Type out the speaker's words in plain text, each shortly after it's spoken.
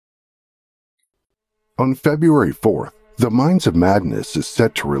On February 4th, The Minds of Madness is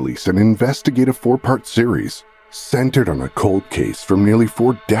set to release an investigative 4-part series centered on a cold case from nearly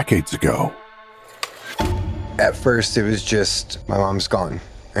 4 decades ago. At first, it was just, my mom's gone.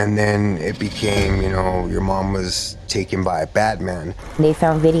 And then it became, your mom was taken by a bad man. They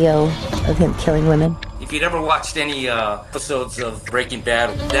found video of him killing women. If you'd ever watched any episodes of Breaking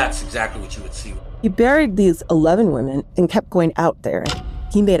Bad, that's exactly what you would see. He buried these 11 women and kept going out there.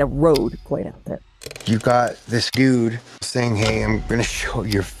 He made a road going out there. You got this dude saying, hey, I'm going to show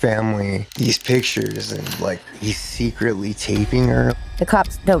your family these pictures. And, he's secretly taping her. The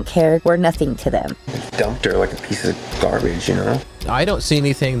cops don't care. We're nothing to them. Dumped her like a piece of garbage, I don't see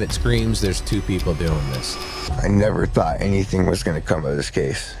anything that screams there's 2 people doing this. I never thought anything was going to come of this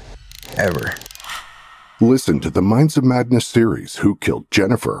case. Ever. Listen to the Minds of Madness series, Who Killed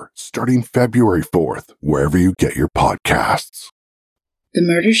Jennifer, starting February 4th, wherever you get your podcasts. The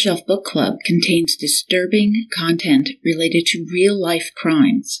Murder Shelf Book Club contains disturbing content related to real-life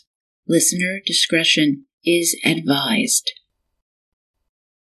crimes. Listener discretion is advised.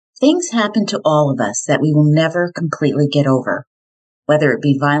 Things happen to all of us that we will never completely get over, whether it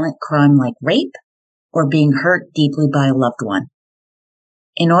be violent crime like rape or being hurt deeply by a loved one.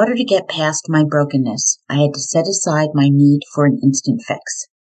 In order to get past my brokenness, I had to set aside my need for an instant fix.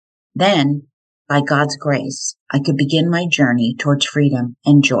 Then, by God's grace, I could begin my journey towards freedom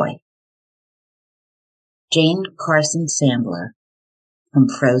and joy. Jane Carson-Sandler, from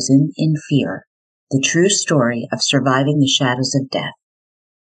Frozen in Fear, the true story of surviving the shadows of death.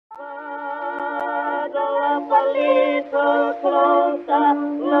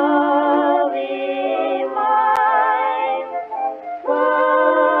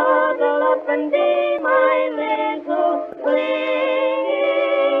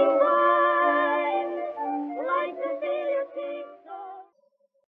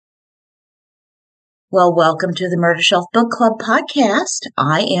 Well, welcome to the Murder Shelf Book Club podcast.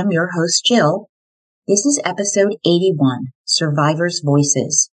 I am your host, Jill. This is episode 81, Survivors'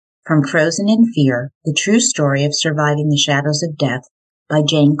 Voices, from Frozen in Fear, the true story of surviving the shadows of death by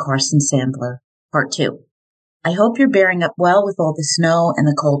Jane Carson-Sandler, part 2. I hope you're bearing up well with all the snow and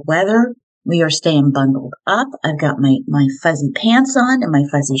the cold weather. We are staying bundled up. I've got my fuzzy pants on and my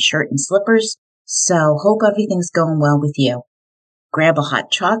fuzzy shirt and slippers, so hope everything's going well with you. Grab a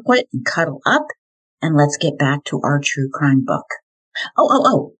hot chocolate and cuddle up. And let's get back to our true crime book.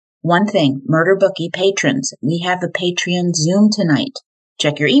 Oh, one thing, Murder Bookie patrons, we have a Patreon Zoom tonight.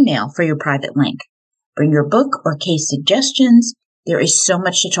 Check your email for your private link. Bring your book or case suggestions. There is so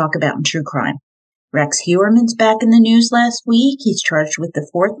much to talk about in true crime. Rex Heuermann's back in the news last week. He's charged with the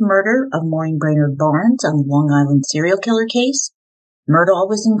 4th murder of Maureen Brainerd Barnes on the Long Island serial killer case. Murdaugh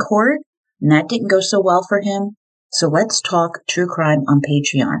was in court, and that didn't go so well for him. So let's talk true crime on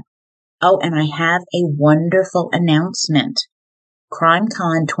Patreon. Oh, and I have a wonderful announcement.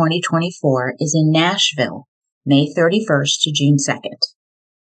 CrimeCon 2024 is in Nashville, May 31st to June 2nd.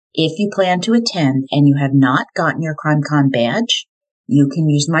 If you plan to attend and you have not gotten your CrimeCon badge, you can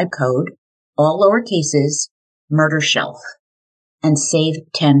use my code, all lower cases, MurderShelf, and save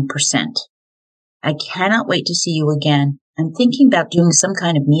 10%. I cannot wait to see you again. I'm thinking about doing some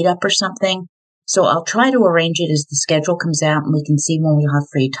kind of meetup or something, so I'll try to arrange it as the schedule comes out and we can see when we'll have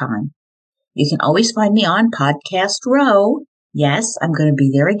free time. You can always find me on Podcast Row. Yes, I'm going to be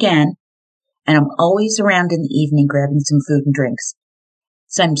there again. And I'm always around in the evening grabbing some food and drinks.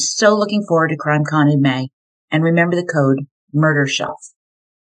 So I'm so looking forward to CrimeCon in May. And remember the code, MurderShelf.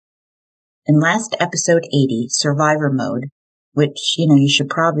 In last episode 80, Survivor Mode, which, you should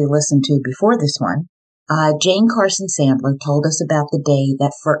probably listen to before this one, Jane Carson-Sandler told us about the day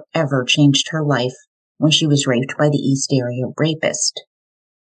that forever changed her life when she was raped by the East Area rapist.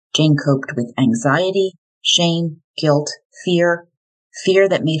 Jane coped with anxiety, shame, guilt, fear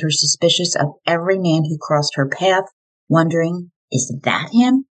that made her suspicious of every man who crossed her path, wondering, is that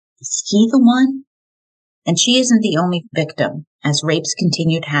him? Is he the one? And she isn't the only victim, as rapes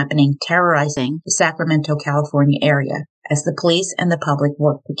continued happening, terrorizing the Sacramento, California area, as the police and the public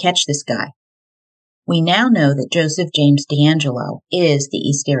worked to catch this guy. We now know that Joseph James D'Angelo is the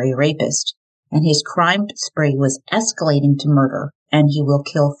East Area rapist, and his crime spree was escalating to murder, and he will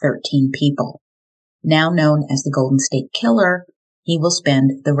kill 13 people. Now known as the Golden State Killer, he will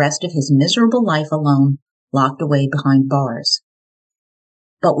spend the rest of his miserable life alone, locked away behind bars.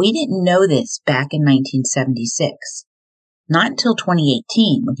 But we didn't know this back in 1976. Not until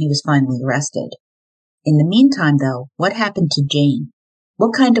 2018, when he was finally arrested. In the meantime, though, what happened to Jane?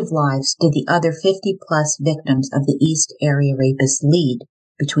 What kind of lives did the other 50-plus victims of the East Area rapists lead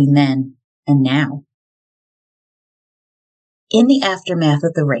between then and now? In the aftermath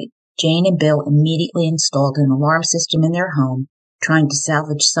of the rape, Jane and Bill immediately installed an alarm system in their home, trying to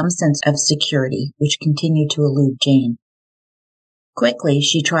salvage some sense of security, which continued to elude Jane. Quickly,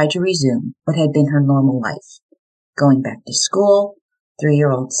 she tried to resume what had been her normal life. Going back to school,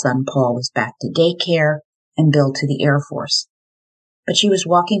 3-year-old son Paul was back to daycare, and Bill to the Air Force. But she was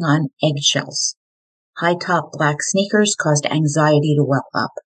walking on eggshells. High-top black sneakers caused anxiety to well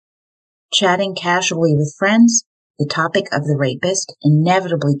up. Chatting casually with friends, the topic of the rapist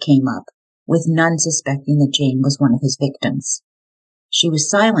inevitably came up, with none suspecting that Jane was one of his victims. She was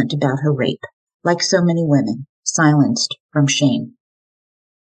silent about her rape, like so many women, silenced from shame.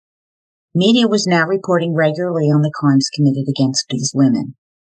 Media was now reporting regularly on the crimes committed against these women.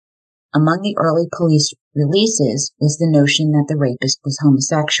 Among the early police releases was the notion that the rapist was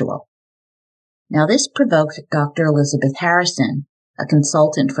homosexual. Now this provoked Dr. Elizabeth Harrison, a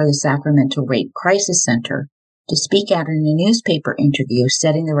consultant for the Sacramento Rape Crisis Center, to speak out in a newspaper interview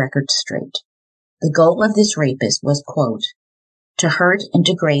setting the record straight. The goal of this rapist was, quote, to hurt and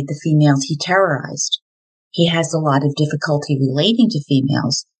degrade the females he terrorized. He has a lot of difficulty relating to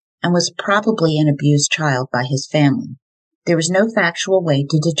females and was probably an abused child by his family. There was no factual way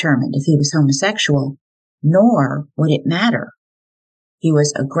to determine if he was homosexual, nor would it matter. He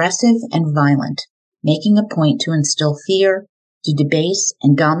was aggressive and violent, making a point to instill fear, to debase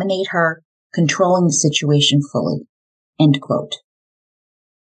and dominate her, controlling the situation fully. End quote.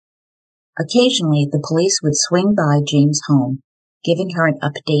 Occasionally, the police would swing by Jane's home, giving her an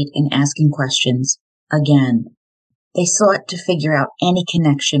update and asking questions. Again, they sought to figure out any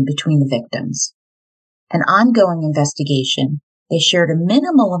connection between the victims. An ongoing investigation, they shared a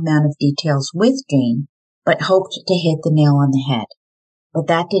minimal amount of details with Jane, but hoped to hit the nail on the head. But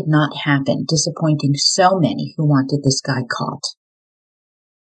that did not happen, disappointing so many who wanted this guy caught.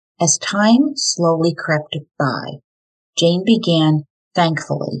 As time slowly crept by, Jane began,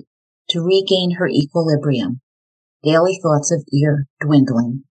 thankfully, to regain her equilibrium, daily thoughts of ear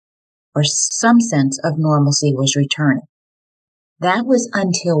dwindling, or some sense of normalcy was returning. That was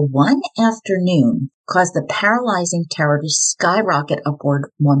until one afternoon caused the paralyzing terror to skyrocket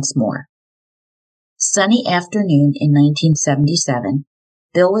upward once more. Sunny afternoon in 1977,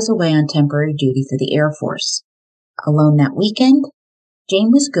 Bill was away on temporary duty for the Air Force. Alone that weekend, Jane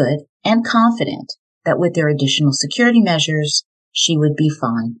was good and confident that with their additional security measures, she would be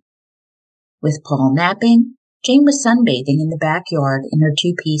fine. With Paul napping, Jane was sunbathing in the backyard in her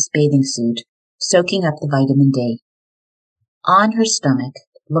 2-piece bathing suit, soaking up the vitamin D. On her stomach,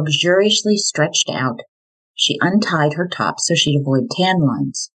 luxuriously stretched out, she untied her top so she'd avoid tan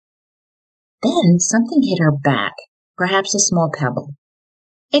lines. Then something hit her back, perhaps a small pebble.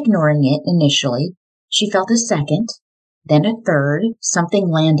 Ignoring it initially, she felt a second, then a third, something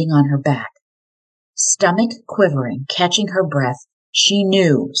landing on her back. Stomach quivering, catching her breath, she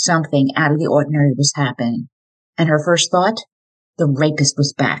knew something out of the ordinary was happening. And her first thought? The rapist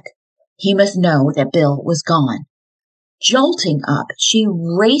was back. He must know that Bill was gone. Jolting up, she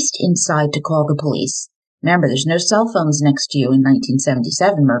raced inside to call the police. Remember, there's no cell phones next to you in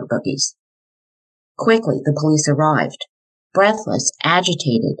 1977 murder bookies. Quickly, the police arrived. Breathless,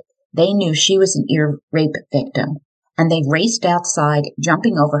 agitated, they knew she was an ear rape victim, and they raced outside,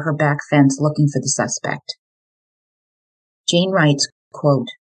 jumping over her back fence looking for the suspect. Jane writes, quote,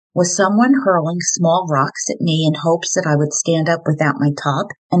 was someone hurling small rocks at me in hopes that I would stand up without my top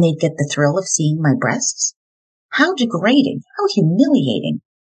and they'd get the thrill of seeing my breasts? How degrading, how humiliating,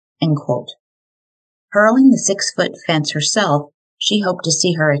 end quote. Hurling the 6-foot fence herself, she hoped to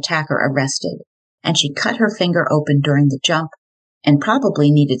see her attacker arrested, and she cut her finger open during the jump and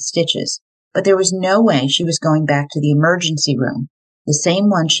probably needed stitches, but there was no way she was going back to the emergency room, the same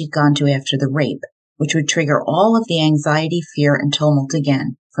one she'd gone to after the rape, which would trigger all of the anxiety, fear, and tumult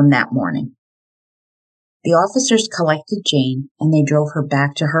again from that morning. The officers collected Jane, and they drove her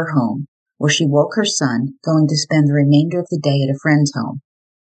back to her home, where she woke her son, going to spend the remainder of the day at a friend's home.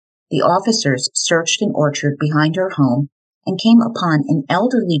 The officers searched an orchard behind her home and came upon an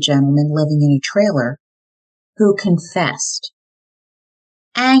elderly gentleman living in a trailer who confessed.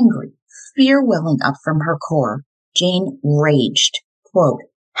 Angry, fear welling up from her core, Jane raged, quote,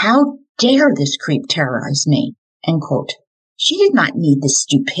 how dare this creep terrorize me, end quote. She did not need this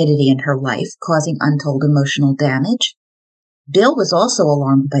stupidity in her life, causing untold emotional damage. Bill was also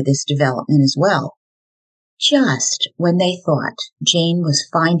alarmed by this development as well. Just when they thought Jane was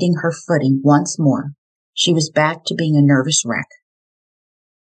finding her footing once more, she was back to being a nervous wreck.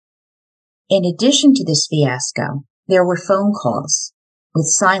 In addition to this fiasco, there were phone calls, with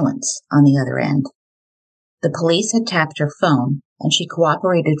silence on the other end. The police had tapped her phone, and she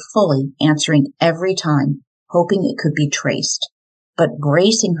cooperated fully, answering every time, hoping it could be traced. but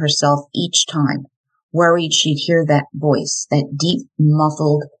bracing herself each time, worried she'd hear that voice, that deep,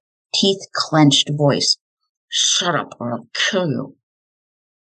 muffled, teeth-clenched voice. "Shut up or I'll kill you."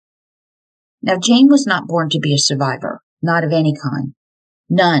 Now, Jane was not born to be a survivor, not of any kind.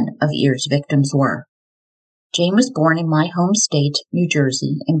 None of Ear's victims were. Jane was born in my home state, New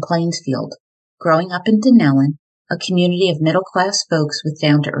Jersey, in Plainsfield, growing up in Denellen, a community of middle-class folks with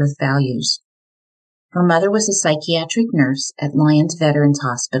down-to-earth values. Her mother was a psychiatric nurse at Lyons Veterans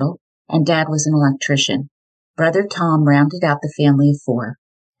Hospital, and Dad was an electrician. Brother Tom rounded out the family of 4,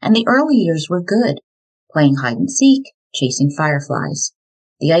 and the early years were good, playing hide-and-seek, chasing fireflies.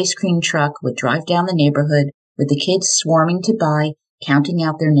 The ice cream truck would drive down the neighborhood with the kids swarming to buy, counting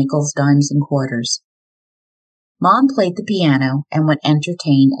out their nickels, dimes, and quarters. Mom played the piano and would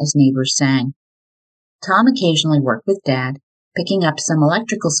entertain as neighbors sang. Tom occasionally worked with Dad, picking up some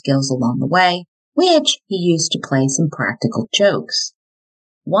electrical skills along the way, which he used to play some practical jokes.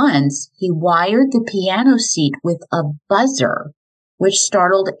 Once, he wired the piano seat with a buzzer, which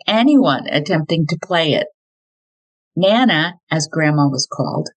startled anyone attempting to play it. Nana, as Grandma was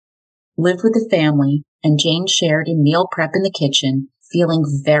called, lived with the family, and Jane shared in meal prep in the kitchen, feeling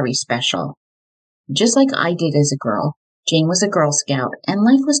very special. Just like I did as a girl, Jane was a Girl Scout, and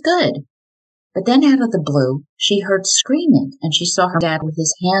life was good. But then out of the blue, she heard screaming, and she saw her dad with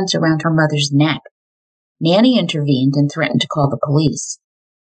his hands around her mother's neck. Nanny intervened and threatened to call the police.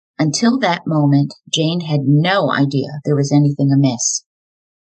 Until that moment, Jane had no idea there was anything amiss.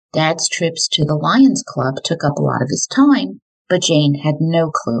 Dad's trips to the Lions Club took up a lot of his time, but Jane had no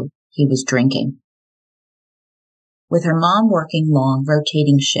clue he was drinking. With her mom working long,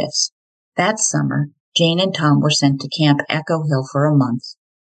 rotating shifts, that summer, Jane and Tom were sent to Camp Echo Hill for a month,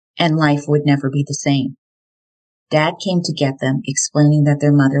 and life would never be the same. Dad came to get them, explaining that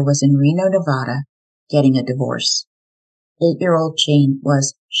their mother was in Reno, Nevada, getting a divorce. 8-year-old Jane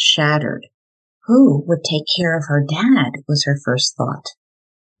was shattered. Who would take care of her dad, was her first thought.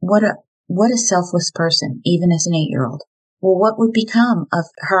 What a selfless person, even as an 8-year-old. Well, what would become of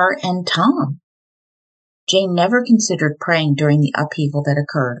her and Tom? Jane never considered praying during the upheaval that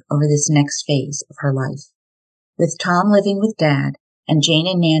occurred over this next phase of her life. With Tom living with Dad and Jane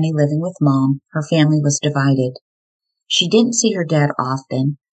and Nanny living with Mom, her family was divided. She didn't see her dad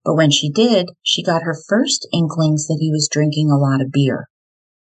often, but when she did, she got her first inklings that he was drinking a lot of beer.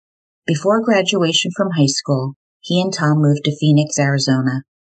 Before graduation from high school, he and Tom moved to Phoenix, Arizona.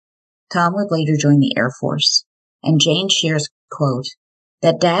 Tom would later join the Air Force, and Jane shares, quote,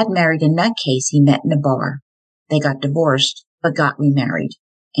 that Dad married a nutcase he met in a bar. They got divorced, but got remarried,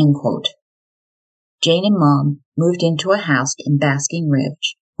 end quote. Jane and Mom moved into a house in Basking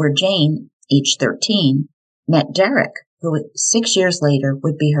Ridge, where Jane, age 13, met Derek, who 6 years later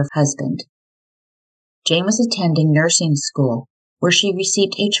would be her husband. Jane was attending nursing school, where she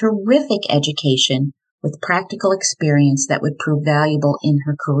received a terrific education with practical experience that would prove valuable in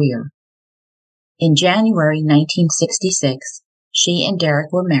her career. In January 1966, she and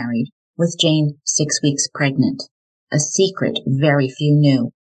Derek were married, with Jane 6 weeks pregnant, a secret very few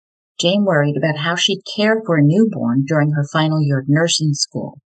knew. Jane worried about how she'd care for a newborn during her final year of nursing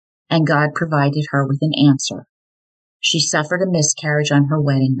school, and God provided her with an answer. She suffered a miscarriage on her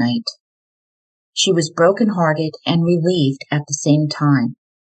wedding night. She was brokenhearted and relieved at the same time,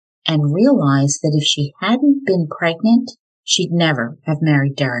 and realized that if she hadn't been pregnant, she'd never have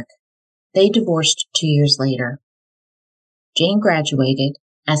married Derek. They divorced 2 years later. Jane graduated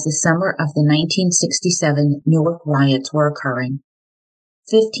as the summer of the 1967 Newark riots were occurring.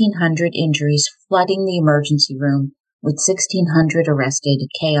 1,500 injuries flooding the emergency room, with 1,600 arrested,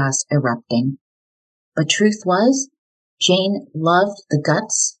 chaos erupting. But truth was, Jane loved the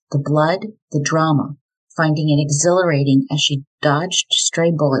guts, the blood, the drama, finding it exhilarating as she dodged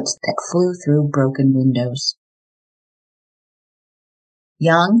stray bullets that flew through broken windows.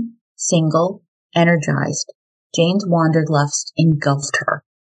 Young, single, energized, Jane's wanderlust engulfed her.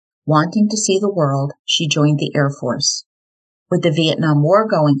 Wanting to see the world, she joined the Air Force. With the Vietnam War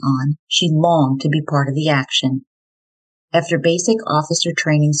going on, she longed to be part of the action. After basic officer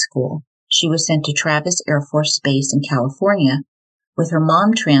training school, she was sent to Travis Air Force Base in California, with her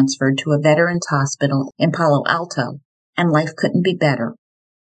mom transferred to a veterans hospital in Palo Alto, and life couldn't be better.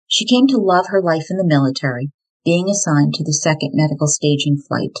 She came to love her life in the military, being assigned to the 2nd Medical Staging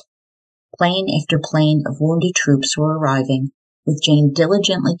Flight. Plane after plane of wounded troops were arriving, with Jane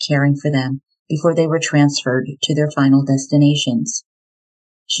diligently caring for them before they were transferred to their final destinations.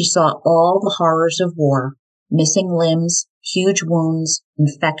 She saw all the horrors of war, missing limbs, huge wounds,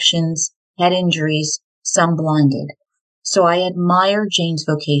 infections, head injuries, some blinded. So I admire Jane's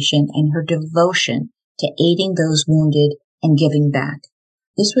vocation and her devotion to aiding those wounded and giving back.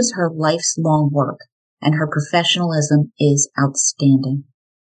 This was her life's long work, and her professionalism is outstanding.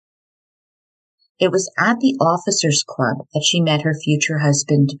 It was at the Officers Club that she met her future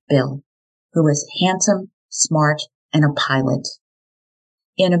husband, Bill, who was handsome, smart, and a pilot.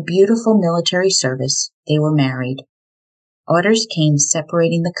 In a beautiful military service, they were married. Orders came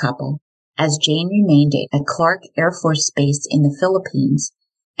separating the couple, as Jane remained at Clark Air Force Base in the Philippines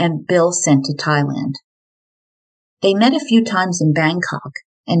and Bill sent to Thailand. They met a few times in Bangkok,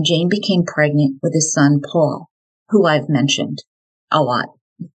 and Jane became pregnant with his son, Paul, who I've mentioned a lot.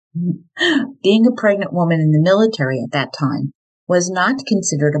 Being a pregnant woman in the military at that time was not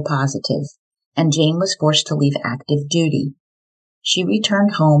considered a positive, and Jane was forced to leave active duty. She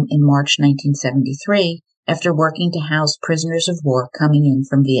returned home in March 1973 after working to house prisoners of war coming in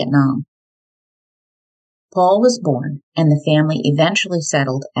from Vietnam. Paul was born, and the family eventually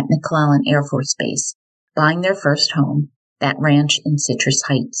settled at McClellan Air Force Base, buying their first home, that ranch in Citrus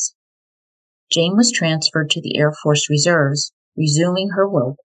Heights. Jane was transferred to the Air Force Reserves, resuming her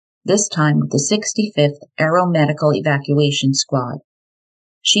work, this time with the 65th Aeromedical Evacuation Squad.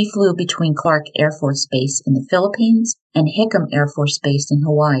 She flew between Clark Air Force Base in the Philippines and Hickam Air Force Base in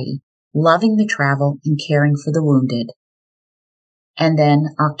Hawaii, loving the travel and caring for the wounded. And then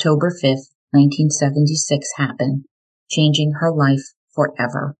October 5th, 1976 happened, changing her life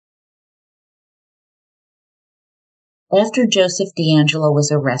forever. After Joseph DeAngelo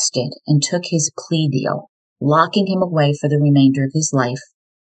was arrested and took his plea deal, locking him away for the remainder of his life,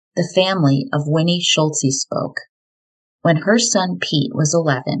 the family of Winnie Schultze spoke. When her son Pete was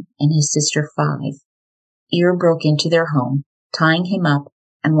 11 and his sister 5, Ear broke into their home, tying him up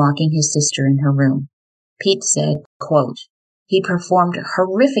and locking his sister in her room. Pete said, quote, "He performed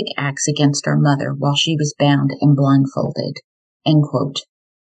horrific acts against our mother while she was bound and blindfolded." End quote.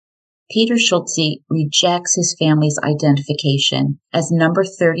 Peter Schultze rejects his family's identification as number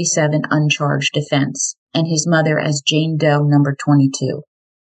 37 uncharged offense and his mother as Jane Doe number 22.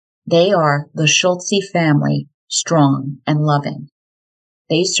 They are the Schultze family, strong and loving.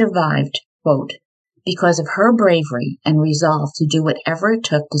 They survived, quote, "because of her bravery and resolve to do whatever it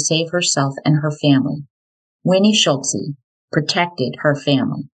took to save herself and her family. Winnie Schultze protected her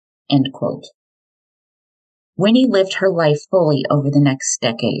family." End quote. Winnie lived her life fully over the next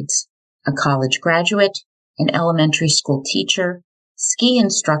decades. A college graduate, an elementary school teacher, ski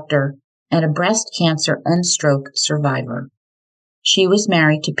instructor, and a breast cancer and stroke survivor. She was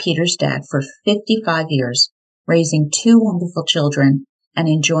married to Peter's dad for 55 years, raising 2 wonderful children and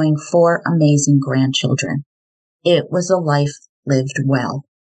enjoying 4 amazing grandchildren. It was a life lived well.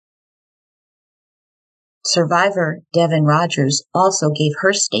 Survivor Devin Rogers also gave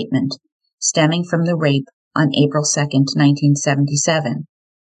her statement stemming from the rape on April 2nd, 1977,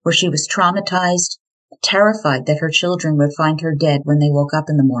 where she was traumatized, terrified that her children would find her dead when they woke up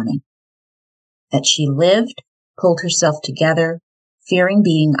in the morning. That she lived, pulled herself together, fearing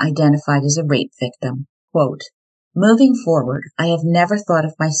being identified as a rape victim. Quote, "Moving forward, I have never thought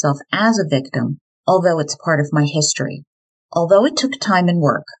of myself as a victim, although it's part of my history. Although it took time and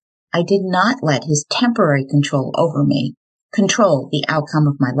work, I did not let his temporary control over me control the outcome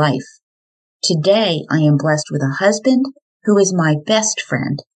of my life. Today, I am blessed with a husband who is my best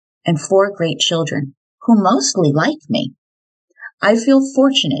friend and 4 great children who mostly like me. I feel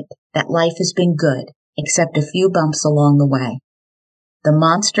fortunate that life has been good, except a few bumps along the way. The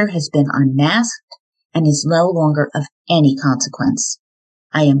monster has been unmasked and is no longer of any consequence.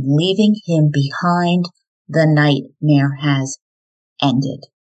 I am leaving him behind. The nightmare has ended."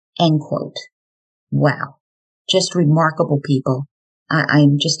 End quote. Wow. Just remarkable people.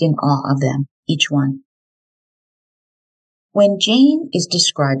 I'm just in awe of them, each one. When Jane is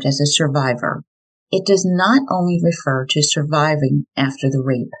described as a survivor, it does not only refer to surviving after the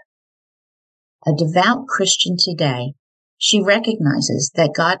rape. A devout Christian today, she recognizes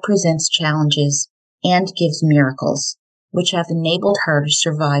that God presents challenges and gives miracles, which have enabled her to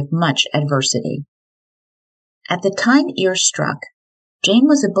survive much adversity. At the time Ear struck, Jane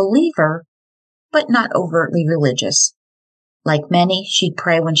was a believer, but not overtly religious. Like many, she'd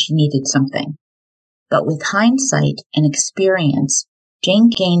pray when she needed something. But with hindsight and experience, Jane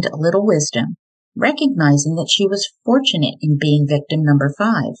gained a little wisdom, recognizing that she was fortunate in being victim number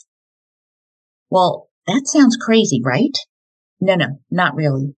 5. Well, that sounds crazy, right? No, not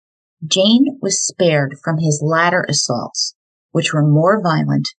really. Jane was spared from his latter assaults, which were more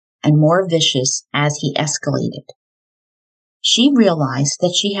violent and more vicious as he escalated. She realized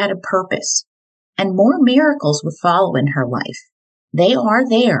that she had a purpose, and more miracles would follow in her life. They are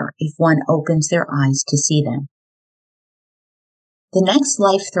there if one opens their eyes to see them. The next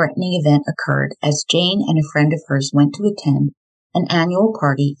life-threatening event occurred as Jane and a friend of hers went to attend an annual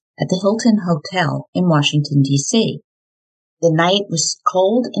party at the Hilton Hotel in Washington, D.C. The night was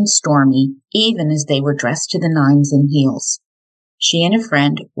cold and stormy, even as they were dressed to the nines in heels. She and a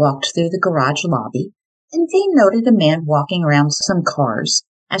friend walked through the garage lobby, and Jane noted a man walking around some cars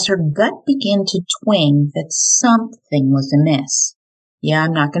as her gut began to twinge that something was amiss. Yeah,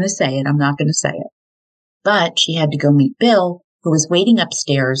 I'm not going to say it. But she had to go meet Bill, who was waiting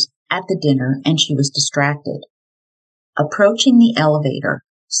upstairs at the dinner, and she was distracted. Approaching the elevator,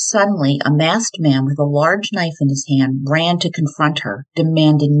 suddenly a masked man with a large knife in his hand ran to confront her,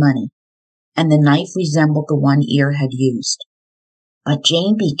 demanding money, and the knife resembled the one Ear had used. But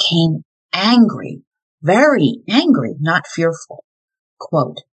Jane became angry, very angry, not fearful.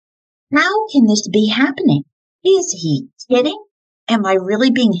 Quote, "How can this be happening? Is he kidding? Am I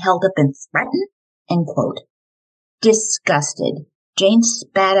really being held up and threatened?" End quote. Disgusted, Jane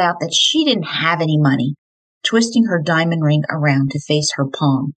spat out that she didn't have any money, twisting her diamond ring around to face her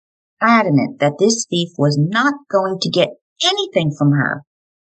palm, adamant that this thief was not going to get anything from her,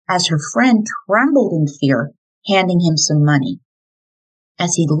 as her friend trembled in fear, handing him some money.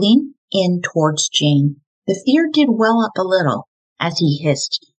 As he leaned in towards Jane, the fear did well up a little as he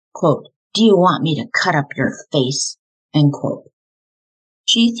hissed, quote, "Do you want me to cut up your face?" End quote.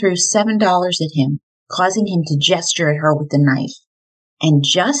 She threw $7 at him, causing him to gesture at her with the knife. And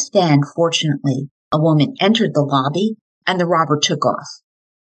just then, fortunately, a woman entered the lobby and the robber took off.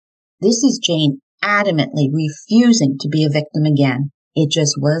 This is Jane adamantly refusing to be a victim again. It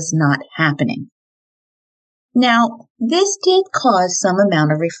just was not happening. Now, this did cause some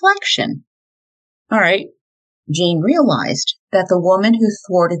amount of reflection. All right, Jane realized that the woman who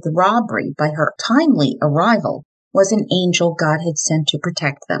thwarted the robbery by her timely arrival was an angel God had sent to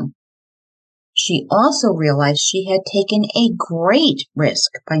protect them. She also realized she had taken a great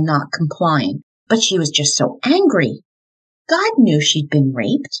risk by not complying, but she was just so angry. God knew she'd been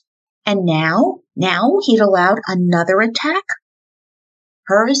raped, and now he'd allowed another attack.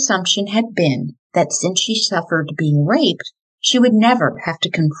 Her assumption had been that since she suffered being raped, she would never have to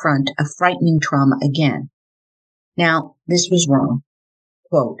confront a frightening trauma again. Now, this was wrong.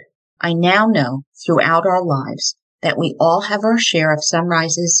 Quote, "I now know throughout our lives that we all have our share of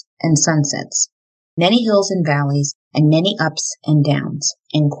sunrises and sunsets, many hills and valleys, and many ups and downs."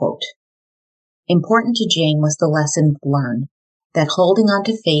 End quote. Important to Jane was the lesson learned, that holding on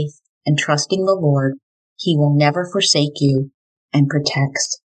to faith and trusting the Lord, He will never forsake you and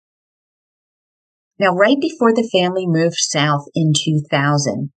protects. Now, right before the family moved south in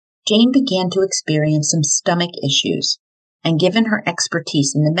 2000, Jane began to experience some stomach issues, and given her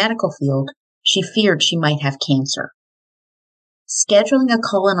expertise in the medical field, she feared she might have cancer. Scheduling a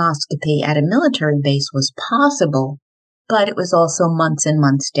colonoscopy at a military base was possible, but it was also months and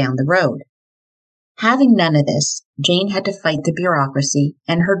months down the road. Having none of this, Jane had to fight the bureaucracy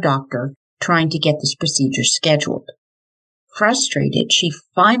and her doctor trying to get this procedure scheduled. Frustrated, she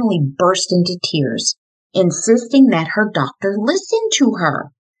finally burst into tears, insisting that her doctor listen to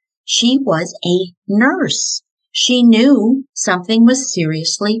her. She was a nurse. She knew something was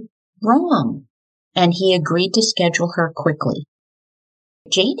seriously wrong, and he agreed to schedule her quickly.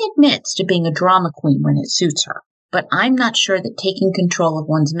 Jane admits to being a drama queen when it suits her, but I'm not sure that taking control of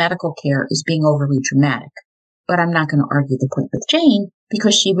one's medical care is being overly dramatic. But I'm not going to argue the point with Jane,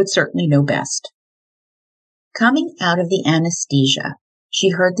 because she would certainly know best. Coming out of the anesthesia, she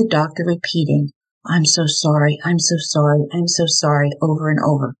heard the doctor repeating, "I'm so sorry, I'm so sorry, I'm so sorry," over and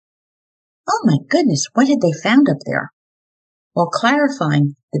over. Oh my goodness, what had they found up there? While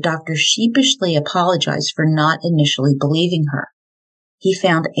clarifying, the doctor sheepishly apologized for not initially believing her. He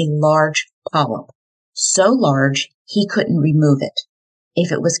found a large polyp, so large he couldn't remove it.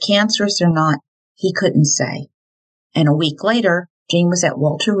 If it was cancerous or not, he couldn't say. And a week later, Jane was at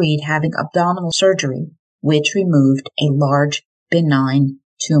Walter Reed having abdominal surgery, which removed a large benign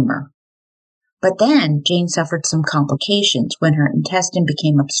tumor. But then Jane suffered some complications when her intestine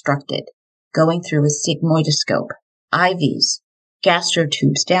became obstructed, going through a sigmoidoscope, IVs,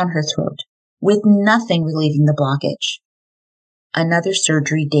 gastrotubes down her throat, with nothing relieving the blockage. Another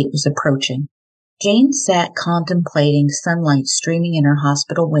surgery date was approaching. Jane sat contemplating sunlight streaming in her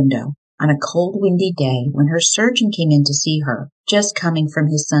hospital window on a cold, windy day when her surgeon came in to see her, just coming from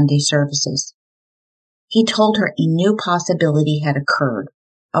his Sunday services. He told her a new possibility had occurred,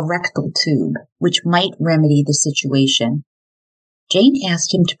 a rectal tube, which might remedy the situation. Jane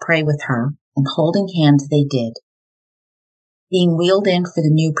asked him to pray with her, and holding hands they did. Being wheeled in for the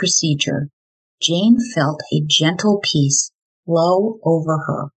new procedure, Jane felt a gentle peace flow over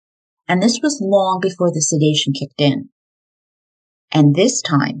her, and this was long before the sedation kicked in. And this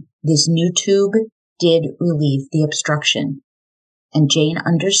time, this new tube did relieve the obstruction, and Jane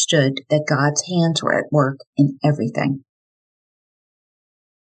understood that God's hands were at work in everything.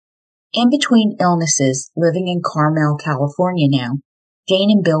 In between illnesses, living in Carmel, California now, Jane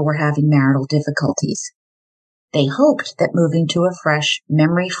and Bill were having marital difficulties. They hoped that moving to a fresh,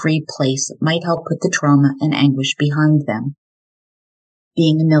 memory-free place might help put the trauma and anguish behind them.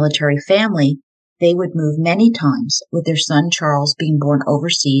 Being a military family, they would move many times, with their son Charles being born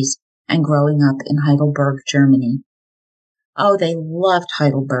overseas and growing up in Heidelberg, Germany. Oh, they loved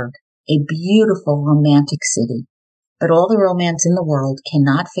Heidelberg, a beautiful, romantic city. But all the romance in the world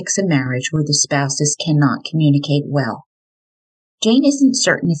cannot fix a marriage where the spouses cannot communicate well. Jane isn't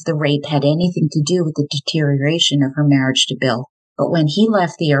certain if the rape had anything to do with the deterioration of her marriage to Bill, but when he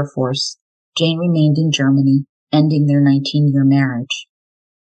left the Air Force, Jane remained in Germany, ending their 19-year marriage.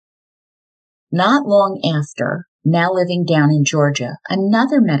 Not long after, now living down in Georgia,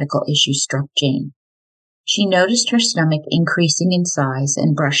 another medical issue struck Jane. She noticed her stomach increasing in size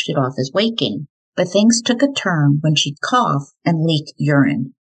and brushed it off as weight gain. But things took a turn when she'd cough and leak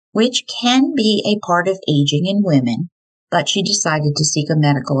urine, which can be a part of aging in women, but she decided to seek a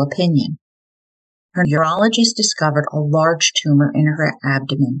medical opinion. Her urologist discovered a large tumor in her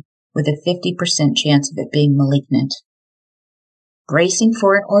abdomen, with a 50% chance of it being malignant. Bracing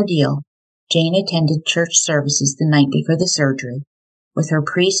for an ordeal, Jane attended church services the night before the surgery, with her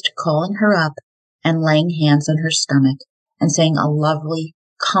priest calling her up and laying hands on her stomach and saying a lovely,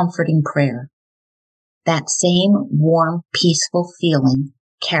 comforting prayer. That same warm, peaceful feeling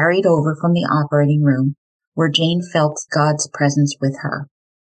carried over from the operating room, where Jane felt God's presence with her.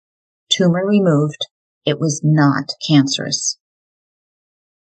 Tumor removed, it was not cancerous.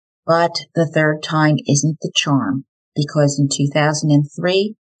 But the third time isn't the charm, because in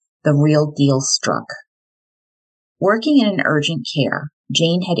 2003, the real deal struck. Working in an urgent care,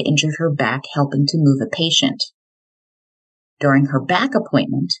 Jane had injured her back helping to move a patient. During her back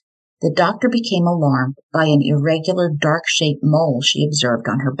appointment, the doctor became alarmed by an irregular dark-shaped mole she observed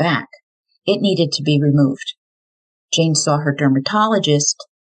on her back. It needed to be removed. Jane saw her dermatologist,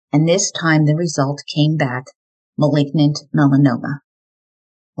 and this time the result came back, malignant melanoma.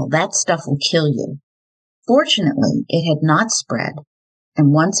 Well, that stuff will kill you. Fortunately, it had not spread,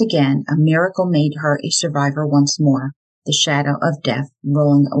 and once again, a miracle made her a survivor once more, the shadow of death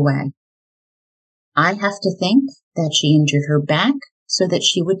rolling away. I have to think that she injured her back so that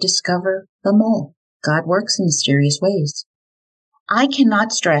she would discover the mole. God works in mysterious ways. I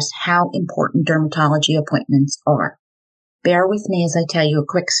cannot stress how important dermatology appointments are. Bear with me as I tell you a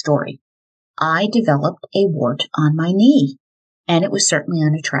quick story. I developed a wart on my knee, and it was certainly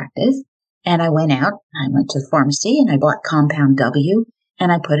unattractive. And I went to the pharmacy and I bought Compound W,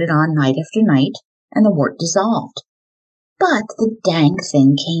 and I put it on night after night, and the wart dissolved. But the dang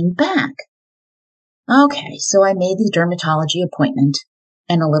thing came back. Okay, so I made the dermatology appointment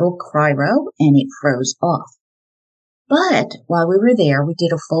and a little cryo, and it froze off. But while we were there, we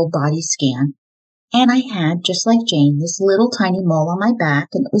did a full body scan, and I had, just like Jane, this little tiny mole on my back,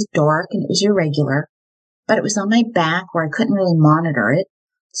 and it was dark and it was irregular, but it was on my back where I couldn't really monitor it,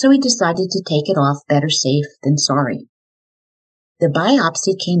 so we decided to take it off, better safe than sorry. The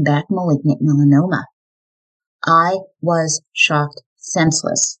biopsy came back malignant melanoma. I was shocked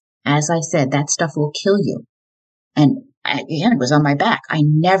senseless. As I said, that stuff will kill you. And again, it was on my back. I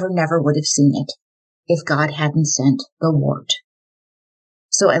never would have seen it if God hadn't sent the wart.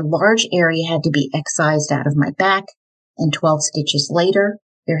 So a large area had to be excised out of my back, and 12 stitches later,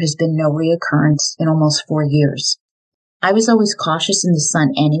 there has been no reoccurrence in almost 4 years. I was always cautious in the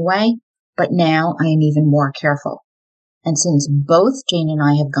sun anyway, but now I am even more careful. And since both Jane and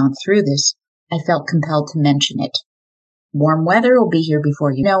I have gone through this, I felt compelled to mention it. Warm weather will be here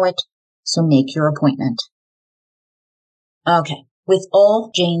before you know it, so make your appointment. Okay, with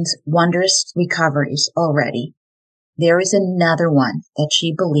all Jane's wondrous recoveries already, there is another one that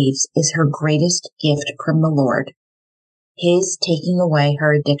she believes is her greatest gift from the Lord. His taking away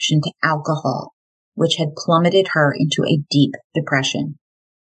her addiction to alcohol, which had plummeted her into a deep depression.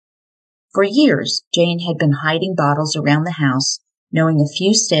 For years, Jane had been hiding bottles around the house, knowing a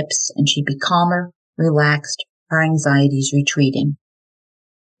few sips and she'd be calmer, relaxed, her anxieties retreating.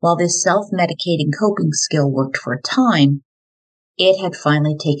 While this self-medicating coping skill worked for a time, it had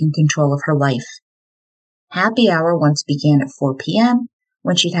finally taken control of her life. Happy hour once began at 4 p.m.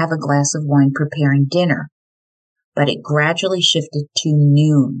 when she'd have a glass of wine preparing dinner, but it gradually shifted to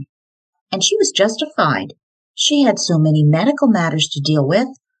noon. And she was justified. She had so many medical matters to deal with.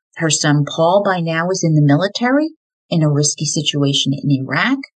 Her son Paul by now was in the military, in a risky situation in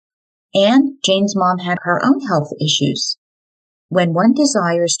Iraq, and Jane's mom had her own health issues. When one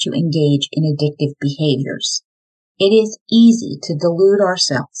desires to engage in addictive behaviors, it is easy to delude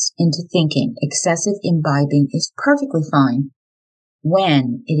ourselves into thinking excessive imbibing is perfectly fine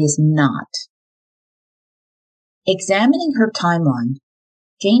when it is not. Examining her timeline,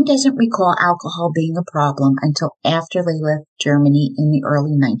 Jane doesn't recall alcohol being a problem until after they left Germany in the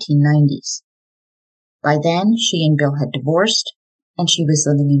early 1990s. By then, she and Bill had divorced, and she was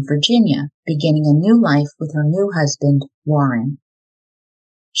living in Virginia, beginning a new life with her new husband, Warren.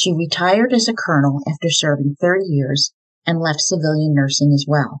 She retired as a colonel after serving 30 years and left civilian nursing as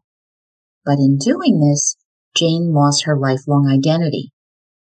well. But in doing this, Jane lost her lifelong identity.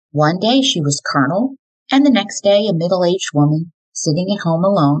 One day she was colonel, and the next day a middle-aged woman sitting at home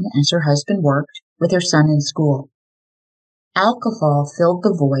alone as her husband worked with her son in school. Alcohol filled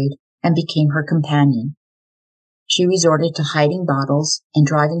the void and became her companion. She resorted to hiding bottles and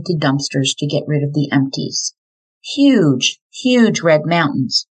driving to dumpsters to get rid of the empties. Huge, huge red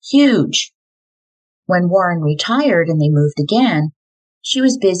mountains. Huge. When Warren retired and they moved again, she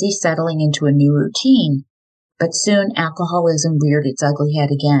was busy settling into a new routine, but soon alcoholism reared its ugly head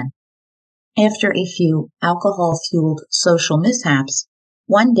again. After a few alcohol-fueled social mishaps,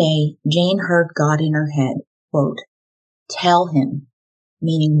 one day Jane heard God in her head, quote, "Tell him,"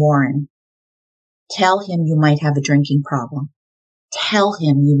 meaning Warren. "Tell him you might have a drinking problem. Tell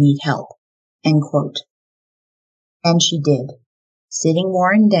him you need help," end quote. And she did. Sitting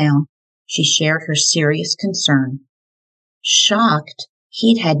Warren down, she shared her serious concern. Shocked,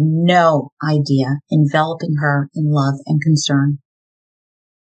 he'd had no idea enveloping her in love and concern.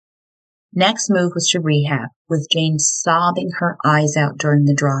 Next move was to rehab, with Jane sobbing her eyes out during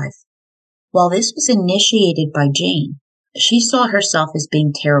the drive. While this was initiated by Jane, she saw herself as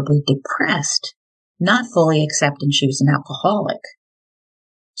being terribly depressed, not fully accepting she was an alcoholic.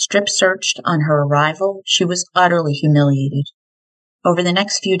 Strip searched on her arrival, she was utterly humiliated. Over the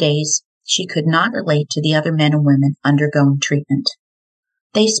next few days, she could not relate to the other men and women undergoing treatment.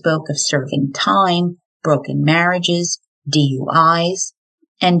 They spoke of serving time, broken marriages, DUIs,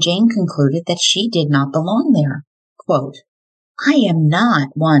 and Jane concluded that she did not belong there. Quote, "I am not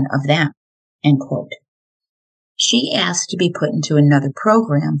one of them," end quote. She asked to be put into another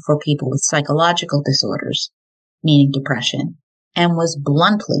program for people with psychological disorders, meaning depression, and was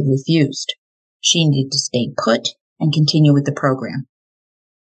bluntly refused. She needed to stay put and continue with the program.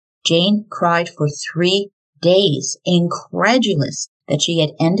 Jane cried for 3 days, incredulous that she had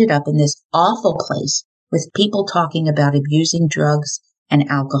ended up in this awful place with people talking about abusing drugs and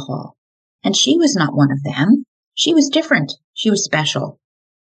alcohol. And she was not one of them. She was different. She was special.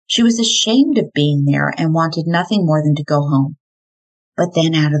 She was ashamed of being there and wanted nothing more than to go home. But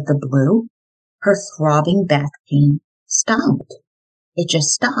then out of the blue, her throbbing back pain stopped. It just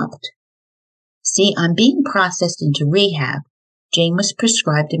stopped. See, on being processed into rehab, Jane was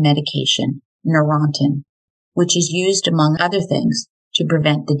prescribed a medication, Neurontin, which is used, among other things, to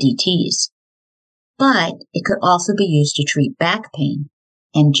prevent the DTs. But it could also be used to treat back pain,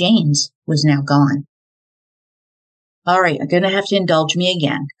 and Jane's was now gone. All right, you're going to have to indulge me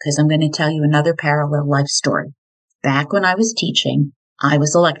again, because I'm going to tell you another parallel life story. Back when I was teaching, I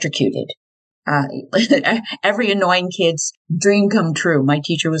was electrocuted. Every annoying kid's dream come true. My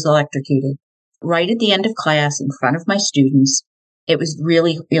teacher was electrocuted. Right at the end of class, in front of my students, it was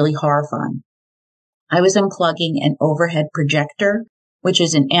really, really horrifying. I was unplugging an overhead projector, which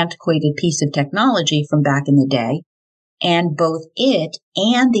is an antiquated piece of technology from back in the day, and both it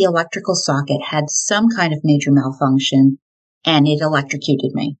and the electrical socket had some kind of major malfunction, and it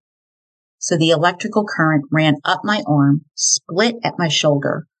electrocuted me. So the electrical current ran up my arm, split at my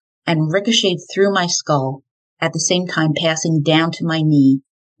shoulder, and ricocheted through my skull, at the same time passing down to my knee,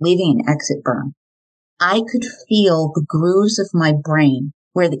 leaving an exit burn. I could feel the grooves of my brain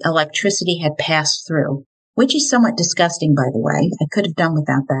where the electricity had passed through, which is somewhat disgusting, by the way. I could have done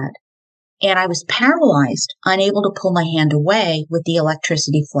without that. And I was paralyzed, unable to pull my hand away with the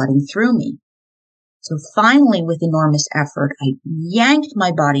electricity flooding through me. So finally, with enormous effort, I yanked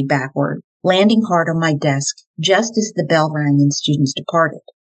my body backward, landing hard on my desk just as the bell rang and students departed.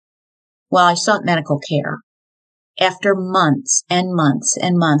 Well, I sought medical care. After months and months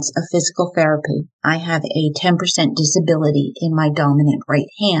and months of physical therapy, I have a 10% disability in my dominant right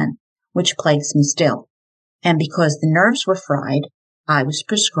hand, which plagues me still. And because the nerves were fried, I was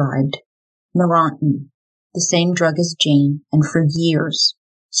prescribed Neurontin, the same drug as Jane, and for years.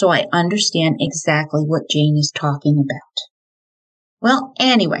 So I understand exactly what Jane is talking about. Well,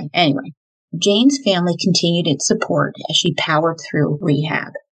 anyway, Jane's family continued its support as she powered through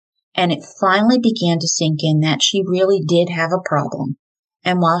rehab. And it finally began to sink in that she really did have a problem.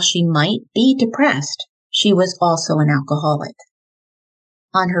 And while she might be depressed, she was also an alcoholic.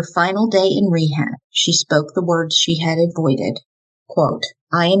 On her final day in rehab, she spoke the words she had avoided, quote,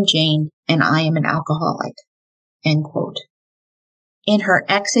 "I am Jane and I am an alcoholic," end quote. In her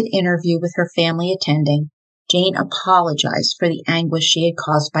exit interview with her family attending, Jane apologized for the anguish she had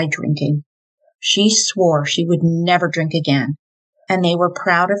caused by drinking. She swore she would never drink again, and they were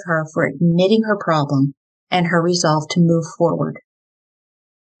proud of her for admitting her problem and her resolve to move forward.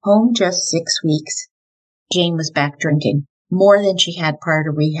 Home just 6 weeks, Jane was back drinking, more than she had prior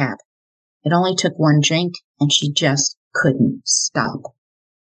to rehab. It only took one drink, and she just couldn't stop.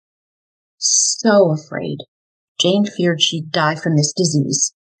 So afraid, Jane feared she'd die from this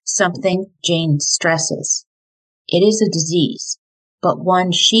disease, something Jane stresses. It is a disease, but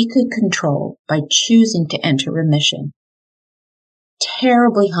one she could control by choosing to enter remission.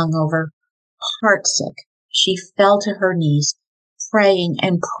 Terribly hungover, heartsick, she fell to her knees, praying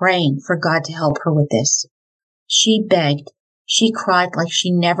and praying for God to help her with this. She begged, she cried like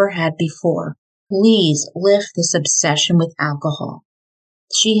she never had before. Please lift this obsession with alcohol.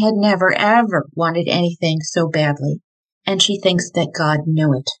 She had never, ever wanted anything so badly, and she thinks that God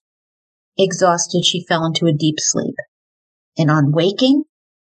knew it. Exhausted, she fell into a deep sleep. And on waking,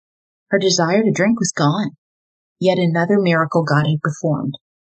 her desire to drink was gone. Yet another miracle God had performed.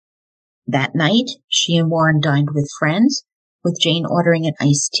 That night, she and Warren dined with friends, with Jane ordering an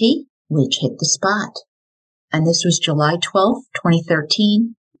iced tea, which hit the spot. And this was July 12th,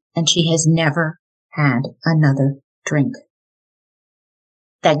 2013, and she has never had another drink.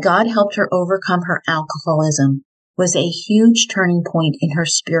 That God helped her overcome her alcoholism was a huge turning point in her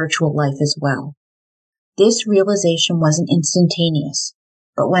spiritual life as well. This realization wasn't instantaneous,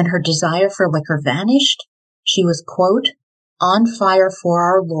 but when her desire for liquor vanished, she was, quote, "on fire for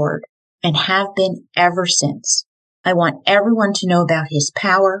our Lord and have been ever since. I want everyone to know about his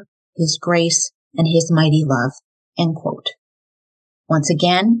power, his grace, and his mighty love," end quote. Once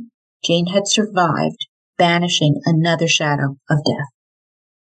again, Jane had survived, banishing another shadow of death.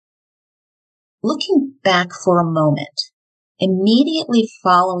 Looking back for a moment, immediately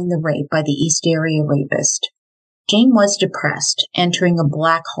following the rape by the East Area rapist, Jane was depressed, entering a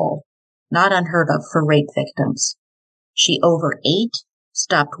black hole, not unheard of for rape victims. She overate,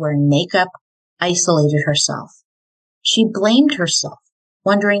 stopped wearing makeup, isolated herself. She blamed herself,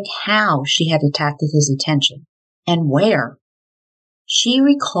 wondering how she had attracted his attention and where. She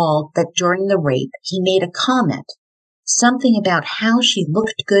recalled that during the rape, he made a comment, something about how she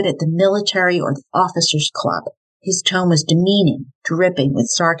looked good at the military or the officers' club. His tone was demeaning, dripping with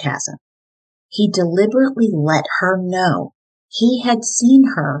sarcasm. He deliberately let her know he had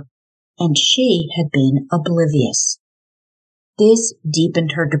seen her and she had been oblivious. This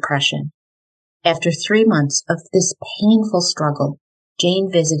deepened her depression. After 3 months of this painful struggle,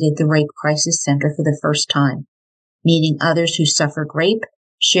 Jane visited the Rape Crisis Center for the first time, meeting others who suffered rape,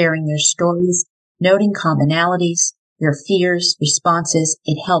 sharing their stories, noting commonalities, their fears, responses.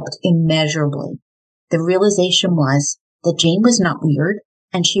 It helped immeasurably. The realization was that Jane was not weird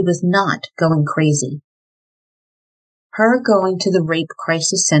and she was not going crazy. Her going to the Rape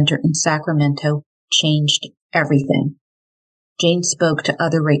Crisis Center in Sacramento changed everything. Jane spoke to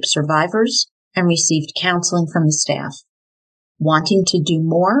other rape survivors and received counseling from the staff. Wanting to do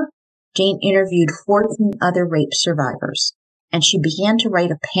more, Jane interviewed 14 other rape survivors, and she began to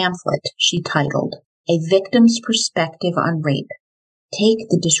write a pamphlet she titled, "A Victim's Perspective on Rape. Take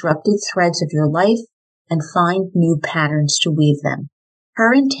the disrupted threads of your life and find new patterns to weave them."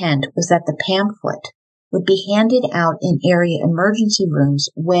 Her intent was that the pamphlet would be handed out in area emergency rooms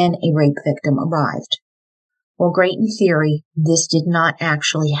when a rape victim arrived. Well, great in theory, this did not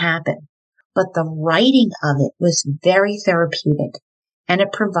actually happen, but the writing of it was very therapeutic, and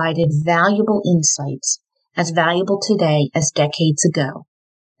it provided valuable insights, as valuable today as decades ago.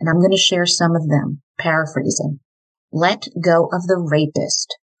 And I'm going to share some of them, paraphrasing. Let go of the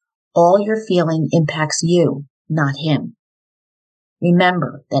rapist. All you're feeling impacts you, not him.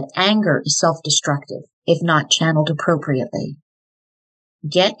 Remember that anger is self-destructive if not channeled appropriately.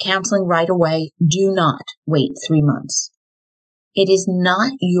 Get counseling right away. Do not wait 3 months. It is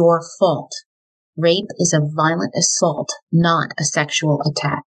not your fault. Rape is a violent assault, not a sexual